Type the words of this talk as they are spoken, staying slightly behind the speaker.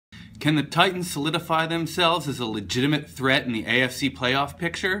Can the Titans solidify themselves as a legitimate threat in the AFC playoff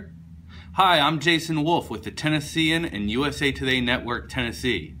picture? Hi, I'm Jason Wolf with the Tennessean and USA Today Network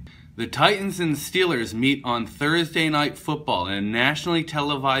Tennessee. The Titans and Steelers meet on Thursday Night Football in a nationally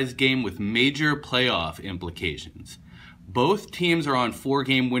televised game with major playoff implications. Both teams are on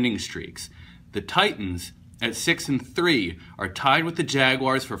 4-game winning streaks. The Titans, at 6-3, are tied with the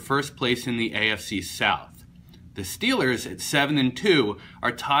Jaguars for first place in the AFC South. The Steelers, at 7-2,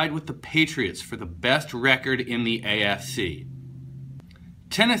 are tied with the Patriots for the best record in the AFC.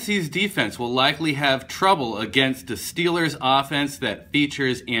 Tennessee's defense will likely have trouble against the Steelers' offense that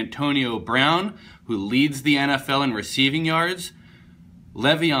features Antonio Brown, who leads the NFL in receiving yards,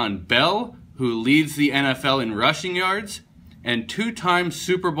 Le'Veon Bell, who leads the NFL in rushing yards, and two-time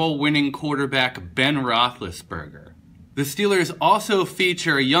Super Bowl winning quarterback Ben Roethlisberger. The Steelers also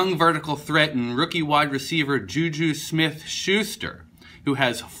feature a young vertical threat in rookie wide receiver Juju Smith-Schuster, who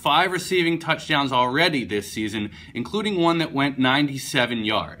has 5 receiving touchdowns already this season, including one that went 97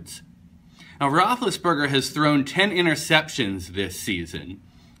 yards. Now, Roethlisberger has thrown 10 interceptions this season,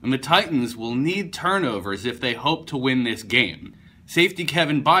 and the Titans will need turnovers if they hope to win this game. Safety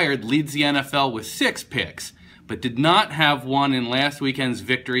Kevin Byard leads the NFL with 6 picks, but did not have one in last weekend's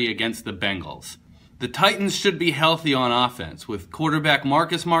victory against the Bengals. The Titans should be healthy on offense, with quarterback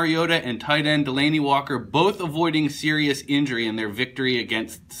Marcus Mariota and tight end Delaney Walker both avoiding serious injury in their victory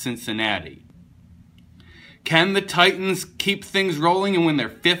against Cincinnati. Can the Titans keep things rolling and win their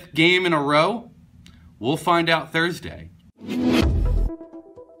 5th game in a row? We'll find out Thursday.